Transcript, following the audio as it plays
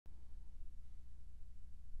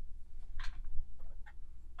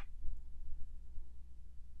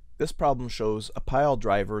This problem shows a pile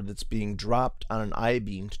driver that's being dropped on an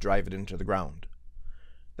I-beam to drive it into the ground.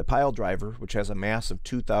 The pile driver, which has a mass of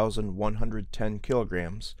 2,110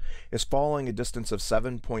 kilograms, is falling a distance of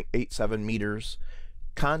 7.87 meters,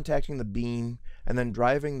 contacting the beam, and then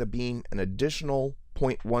driving the beam an additional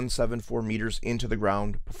 0.174 meters into the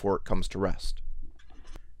ground before it comes to rest.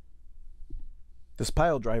 This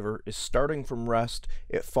pile driver is starting from rest,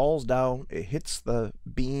 it falls down, it hits the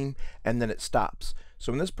beam, and then it stops.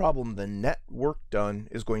 So in this problem, the net work done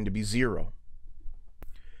is going to be 0.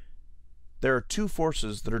 There are two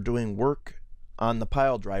forces that are doing work on the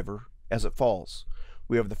pile driver as it falls.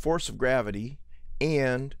 We have the force of gravity,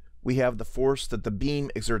 and we have the force that the beam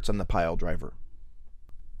exerts on the pile driver.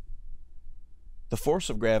 The force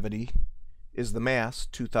of gravity is the mass,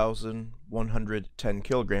 2,110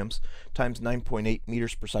 kilograms, times 9.8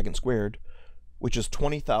 meters per second squared, which is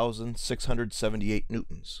 20,678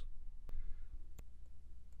 newtons.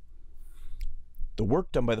 The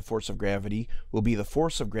work done by the force of gravity will be the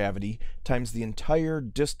force of gravity times the entire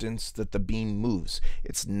distance that the beam moves.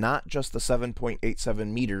 It's not just the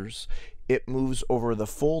 7.87 meters, it moves over the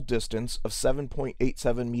full distance of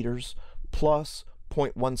 7.87 meters plus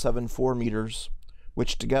 0.174 meters,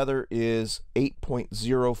 which together is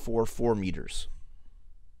 8.044 meters.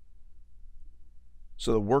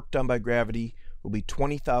 So the work done by gravity will be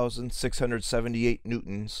 20,678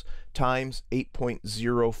 newtons times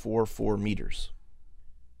 8.044 meters.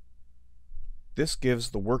 This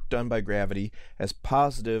gives the work done by gravity as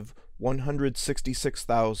positive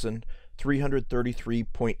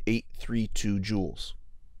 166,333.832 joules.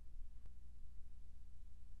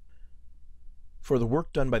 For the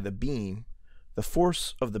work done by the beam, the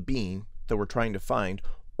force of the beam that we're trying to find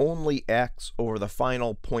only acts over the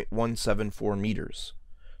final 0.174 meters.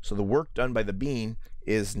 So the work done by the beam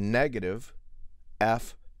is negative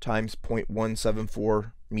F times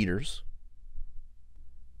 0.174 meters.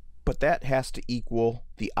 But that has to equal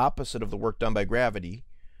the opposite of the work done by gravity.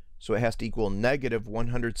 So it has to equal negative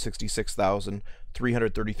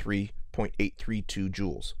 166,333.832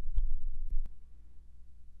 joules.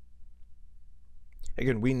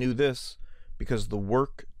 Again, we knew this because the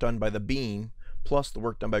work done by the beam plus the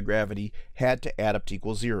work done by gravity had to add up to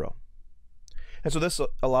equal 0. And so this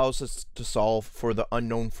allows us to solve for the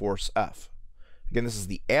unknown force F. Again, this is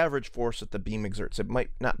the average force that the beam exerts. It might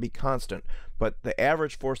not be constant, but the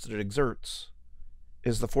average force that it exerts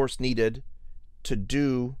is the force needed to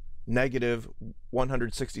do negative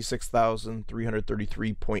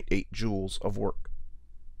 166,333.8 joules of work.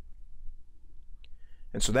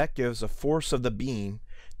 And so that gives a force of the beam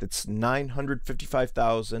that's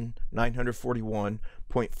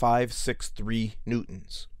 955,941.563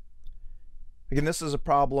 newtons. Again, this is a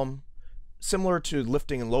problem similar to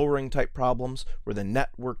lifting and lowering type problems where the net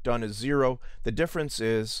work done is 0. The difference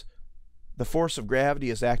is the force of gravity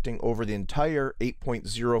is acting over the entire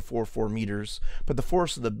 8.044 meters, but the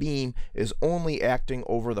force of the beam is only acting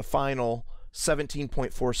over the final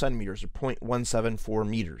 17.4 centimeters or 0.174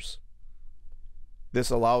 meters. This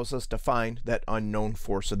allows us to find that unknown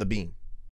force of the beam.